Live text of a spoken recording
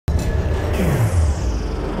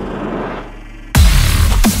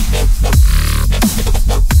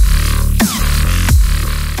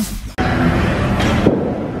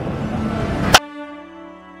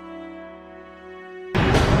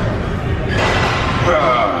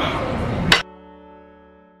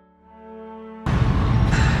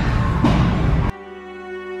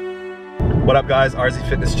What up, guys?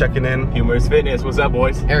 RZFitness checking in. HumerusFitness, what's up,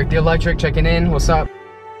 boys? ErikTheElectric checking in. What's up?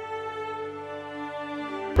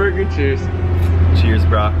 Burger, cheers. Cheers,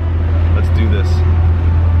 brah. Let's do this.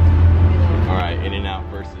 All right, in and out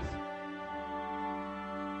versus.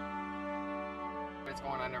 What's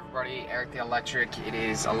going on, everybody? ErikTheElectric. It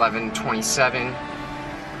is 11:27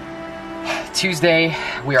 Tuesday.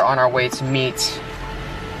 We are on our way to meet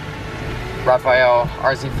Raphael,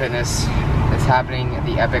 RZFitness. It's happening at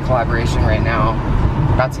the Epic collaboration right now.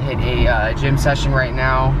 About to hit a gym session right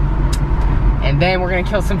now, and then we're gonna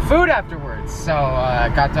kill some food afterwards. So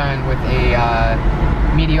got done with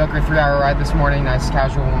a mediocre 3-hour ride this morning, nice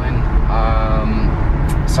casual one.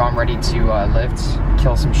 So I'm ready to lift,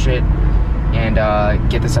 kill some shit, and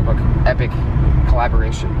get this epic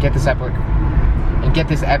collaboration. Get this epic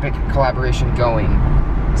collaboration going.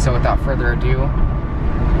 So without further ado,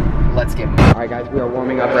 let's get moving. All right, guys, we are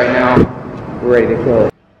warming up right now. We're ready to kill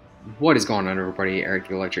it. What is going on, everybody?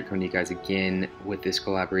 ErikTheElectric coming to you guys again with this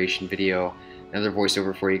collaboration video. Another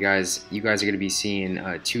voiceover for you guys. You guys are going to be seeing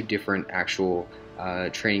 2 different actual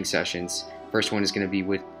training sessions. First one is going to be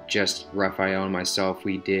with just Raphael and myself.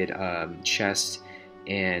 We did chest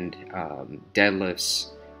and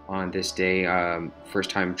deadlifts on this day.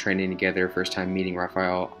 First time training together, first time meeting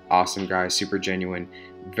Raphael. Awesome guy, super genuine,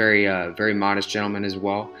 very modest gentleman as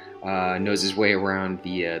well. Knows his way around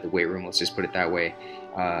the weight room, let's just put it that way.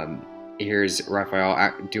 Here's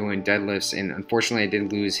Raphael doing deadlifts, and unfortunately I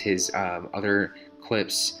did lose his other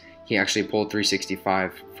clips. He actually pulled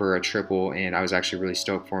 365 for a triple, and I was actually really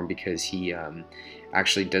stoked for him because he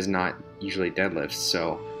actually does not usually deadlift,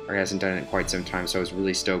 or hasn't done it in quite some time, so I was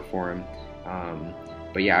really stoked for him.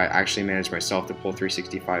 But yeah, I actually managed myself to pull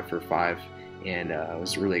 365 for 5, and I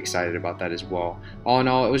was really excited about that as well. All in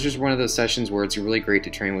all, it was just one of those sessions where it's really great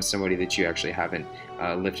to train with somebody that you actually haven't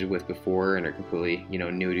lifted with before and are completely,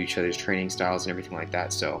 new to each other's training styles and everything like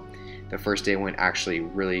that. So the first day went actually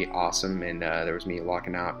really awesome, and there was me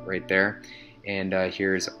locking out right there. And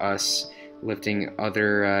here's us lifting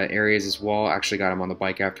other areas as well. Actually got him on the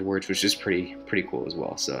bike afterwards, which is pretty cool as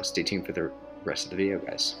well. So stay tuned for the rest of the video,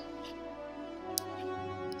 guys.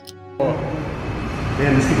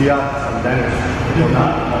 Man, this could be us in Venice.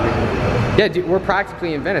 Yeah, dude, we're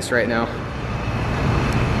practically in Venice right now.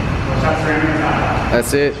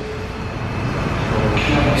 That's it.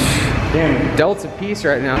 Damn. Delta peace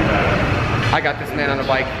right now. I got this man on a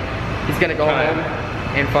bike. He's gonna go home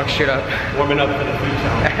and fuck shit up. Warming up for the food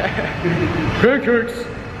challenge. Pancakes.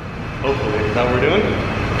 Hopefully. Is that what we're doing?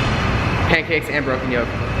 Pancakes and broken yolk.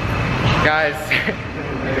 Guys.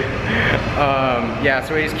 Yeah,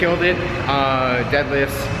 so we just killed it.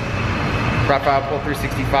 Deadlifts. Raphael pulled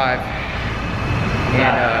 365.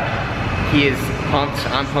 And he is pumped.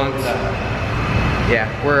 I'm pumped. Yeah,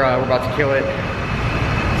 we're about to kill it.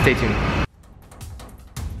 Stay tuned.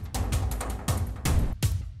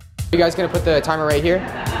 You guys gonna put the timer right here?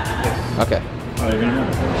 Yes. Okay. Oh, you're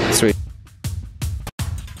gonna Sweet.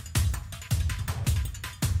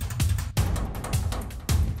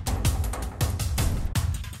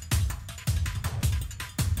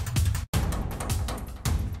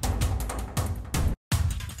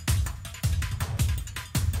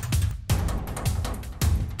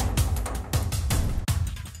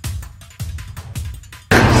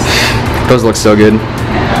 Those look so good.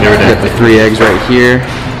 Got the 3 eggs right here.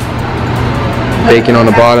 Bacon on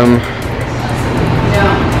the bottom.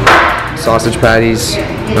 Sausage patties.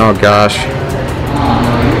 Oh gosh.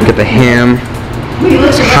 Get the ham.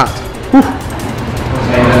 It's hot. Whew.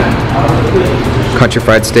 Country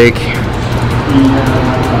fried steak.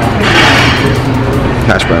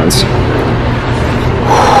 Hash browns.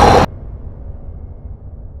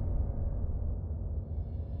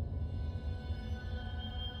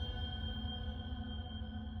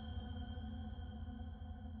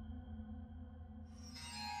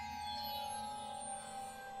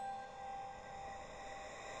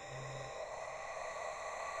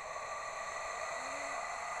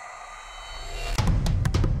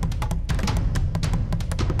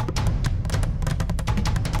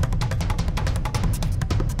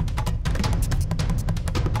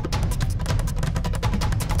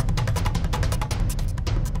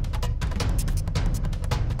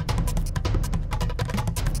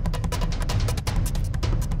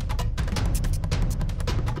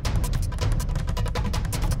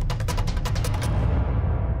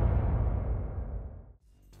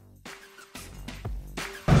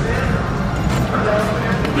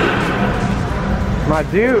 My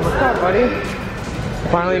dude, what's up, buddy?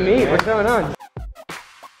 Finally meet. What's going on?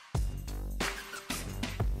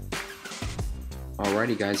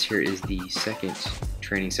 Alrighty guys, here is the second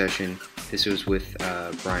training session. This was with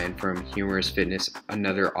Brian from HumerusFitness,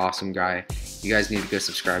 another awesome guy. You guys need to go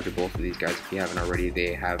subscribe to both of these guys if you haven't already.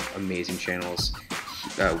 They have amazing channels,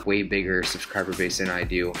 way bigger subscriber base than I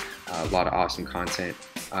do, a lot of awesome content.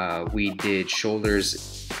 We did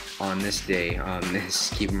shoulders on this day.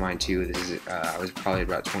 Keep in mind too, this is I was probably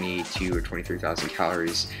about 22 or 23,000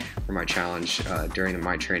 calories for my challenge during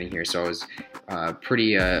my training here, so I was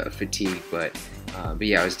pretty fatigued, but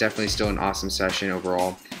yeah, it was definitely still an awesome session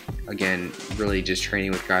overall. Again, really just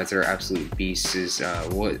training with guys that are absolute beasts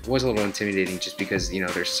was a little intimidating, just because, you know,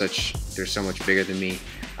 they're so much bigger than me,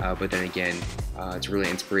 but then again, it's really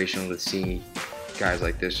inspirational to see guys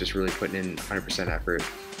like this just really putting in 100% effort.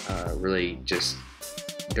 Really just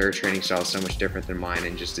their training style is so much different than mine,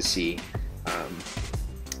 and just to see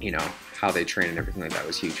you know, how they train and everything like that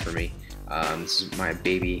was huge for me. This is my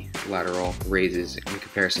baby lateral raises in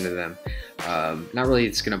comparison to them. Not really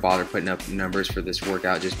it's gonna bother putting up numbers for this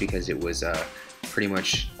workout, just because it was pretty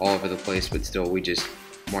much all over the place, but still we just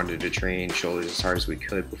wanted to train shoulders as hard as we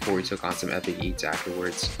could before we took on some epic eats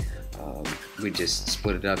afterwards. We just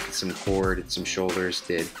split it up, did some core, did some shoulders,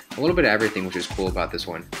 did a little bit of everything, which is cool about this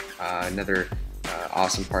one. Another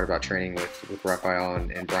awesome part about training with Raphael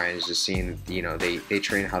and Brian is just seeing, you know, they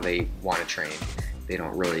train how they want to train. They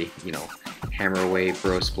don't really, you know, hammer away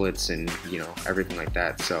bro splits and, you know, everything like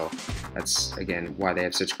that. So that's, again, why they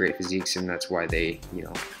have such great physiques, and that's why they, you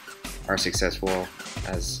know, are successful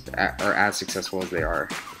as successful as they are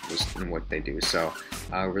just in what they do. So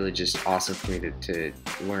really just awesome for me to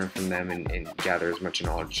learn from them and gather as much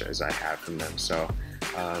knowledge as I have from them. So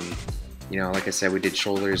you know, like I said, we did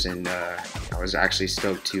shoulders, and I was actually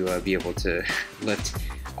stoked to be able to lift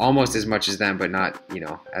almost as much as them, but not, you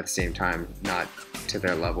know, at the same time, not to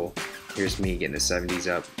their level. Here's me getting the 70s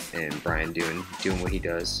up, and Brian doing what he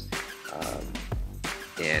does.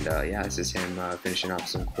 Yeah, this is him finishing off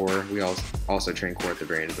some core. We also train core at the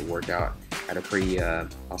very end of the workout. Had a pretty,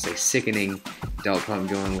 I'll say, sickening delt pump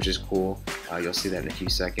going, which is cool. You'll see that in a few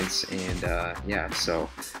seconds. And yeah, so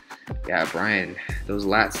yeah, Brian, those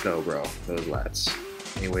lats though, bro, those lats.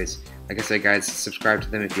 Anyways, like I said, guys, subscribe to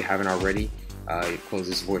them if you haven't already. Close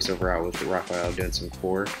this voiceover out with Raphael doing some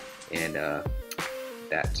core and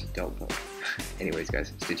that delt pump. Anyways,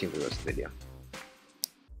 guys, stay tuned for the rest of the video.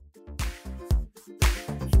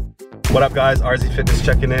 What up, guys? RZFitness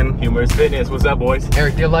checking in. HumerusFitness, what's up, boys?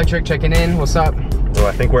 ErikTheElectric checking in. What's up? So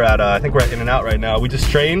I think we're at In-N-Out right now. We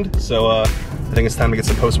just trained, so I think it's time to get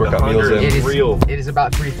some post-workout meals in. It is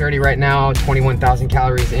about 3:30 right now. 21,000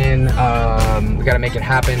 calories in. We gotta make it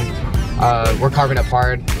happen. We're carving up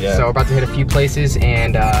hard, yeah. So we're about to hit a few places,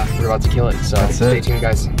 and we're about to kill it. So stay tuned,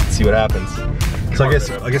 guys. Let's see what happens. So I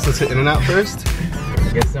guess let's hit In-N-Out first.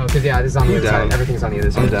 I guess so, because yeah, this is on the other side. Everything's on the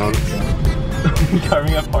other side. I'm down. So.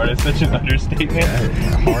 Carving up hard is such an understatement.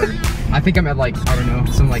 Yeah, hard. I think I'm at, like, I don't know,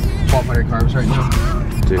 some like 1,200 carbs right now.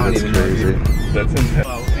 Dude, that's crazy. That's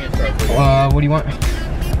intense. What do you want?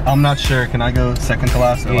 I'm not sure. Can I go second to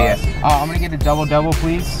last or last? I'm gonna get the double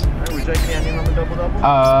please. Would you like candy on the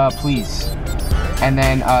double? Please. And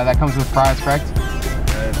then that comes with fries, correct?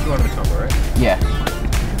 It's going to the combo, right? Yeah.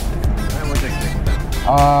 And what's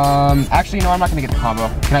next? Actually, no, I'm not gonna get the combo.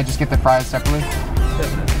 Can I just get the fries separately?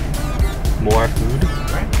 More food.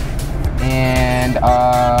 Right. And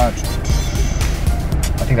I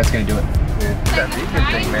think that's gonna do it. That vegan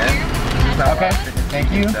thing, man. Okay.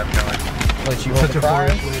 Thank you. Definitely. Let you hold the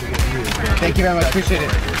fries. Thank you very much. Appreciate it.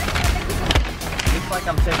 It's like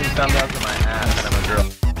I'm taking thumbnails to my ass and I'm a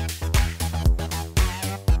girl.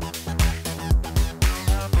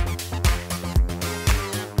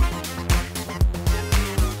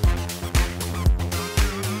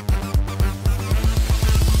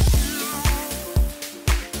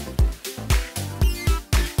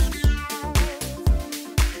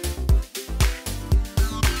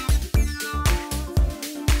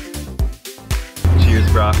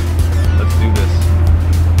 Bro, let's do this.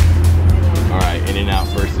 Alright, In-N-Out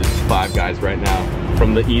versus Five Guys right now.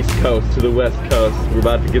 From the East Coast to the West Coast. We're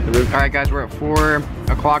about to get the roof. Alright guys, we're at 4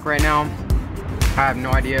 o'clock right now. I have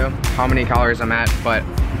no idea how many calories I'm at, but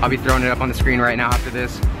I'll be throwing it up on the screen right now after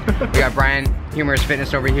this. We got Brian,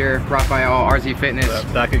 HumerusFitness over here, Raphael,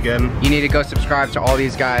 RZFitness. Back again. You need to go subscribe to all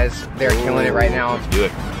these guys. They're killing it right now. Let's do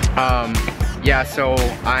it. Yeah, so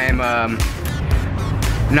I'm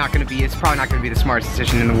it's probably not gonna be the smartest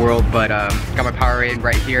decision in the world, but got my Powerade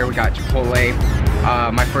right here. We got Chipotle,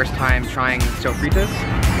 my first time trying sofritas,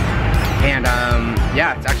 and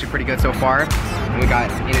yeah, it's actually pretty good so far. And we got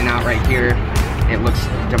In-N-Out right here. It looks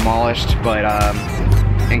demolished, but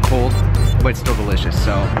and cold, but still delicious.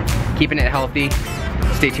 So keeping it healthy.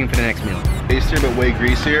 Stay tuned for the next meal. Tastier but way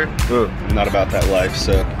greasier. Not about that life,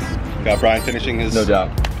 so Got Brian finishing his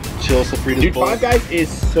chill sofritas Dude, bowl. Five Guys is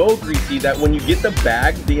so greasy that when you get the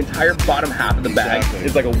bag, the entire bottom half of the bag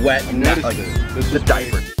is like a wet mess. Like the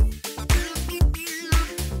diaper.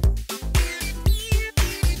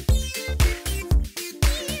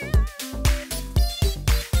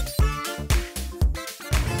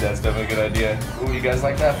 That's definitely a good idea. Ooh, you guys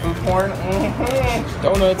like that food porn?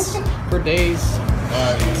 Donuts for days.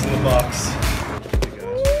 Alright, it's in the box.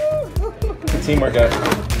 Good teamwork, guys.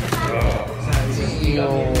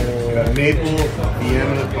 Got maple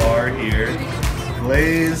Vienna bar here,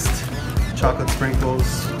 glazed chocolate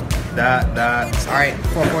sprinkles. That. All right,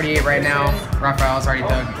 4:48 right now. Raphael's already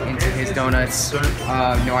dug into his donuts.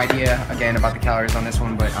 No idea again about the calories on this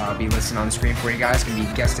one, but I'll be listing on the screen for you guys. Gonna be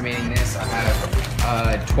guesstimating this. I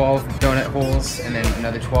have 12 donut holes, and then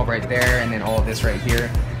another 12 right there, and then all of this right here.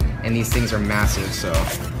 And these things are massive, so.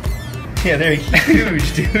 Yeah, they're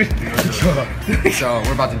huge, dude. So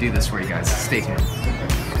we're about to do this for you guys. Stay tuned.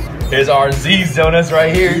 Here's RZ's donuts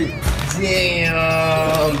right here.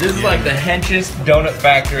 Damn, this is like the henchest donut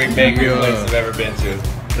factory bakery place I've ever been to.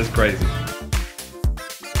 This is crazy.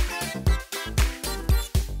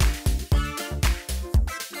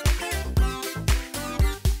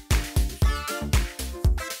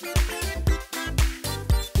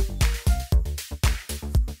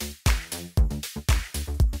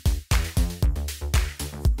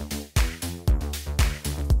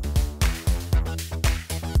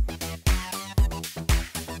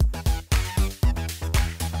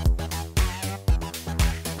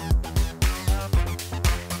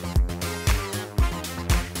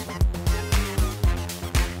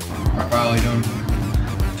 Raphael, you doing?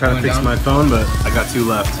 Trying to fix my phone, but I got 2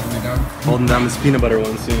 left. Holding down this peanut butter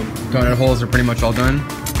one soon. Donut holes are pretty much all done.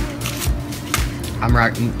 I'm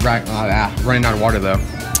running out of water though.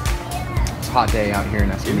 It's a hot day out here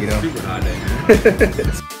in Escondido. Super hot day,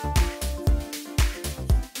 man.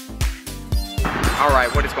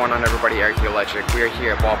 Alright, what is going on everybody? ErikTheElectric. We are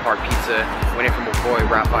here at Ballpark Pizza, waiting for my boy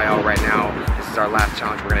Raphael right now. This is our last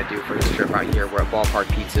challenge we're going to do for this trip out here. We're at Ballpark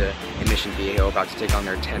Pizza in Mission Viejo, about to take on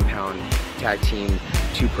their 10-pound tag team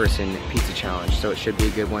 2-person pizza challenge. So it should be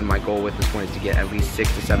a good one. My goal with this one is to get at least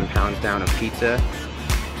 6 to 7 pounds down of pizza.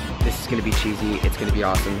 This is going to be cheesy. It's going to be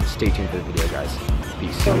awesome. Stay tuned for the video, guys.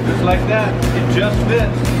 Peace. Just like that, it just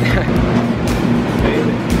fits.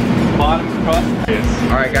 Bottom's crust.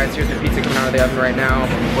 Alright guys, here's the pizza coming out of the oven right now.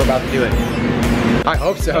 We're about to do it. I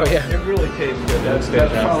hope so, yeah. It really tastes good. That's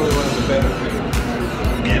probably one of the better things.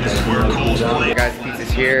 Alright guys, the pizza's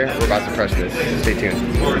here. We're about to crush this. Stay tuned.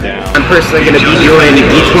 Down. I'm personally going to be doing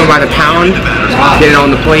each one by the pound, get it on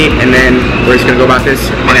the plate, and then we're just going to go about this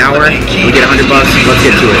an hour. We get $100. Let's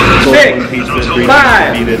get to it. 6,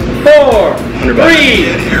 5, 4,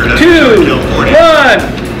 3, 2, 1,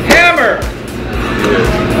 hammer!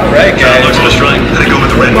 Alright guys. Looks to the strike. They go with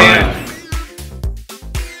the red line.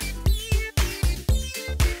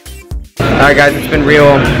 Alright guys, it's been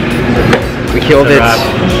real. We killed it.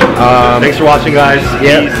 Thanks for watching, guys.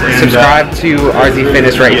 Yep. Subscribe to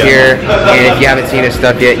RZFitness right here. And if you haven't seen his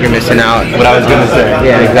stuff yet, you're missing out. What I was gonna say.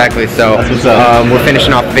 Yeah, exactly. So we're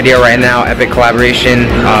finishing off the video right now. Epic collaboration.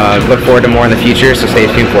 Look forward to more in the future. So stay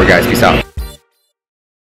tuned for it, guys. Peace out.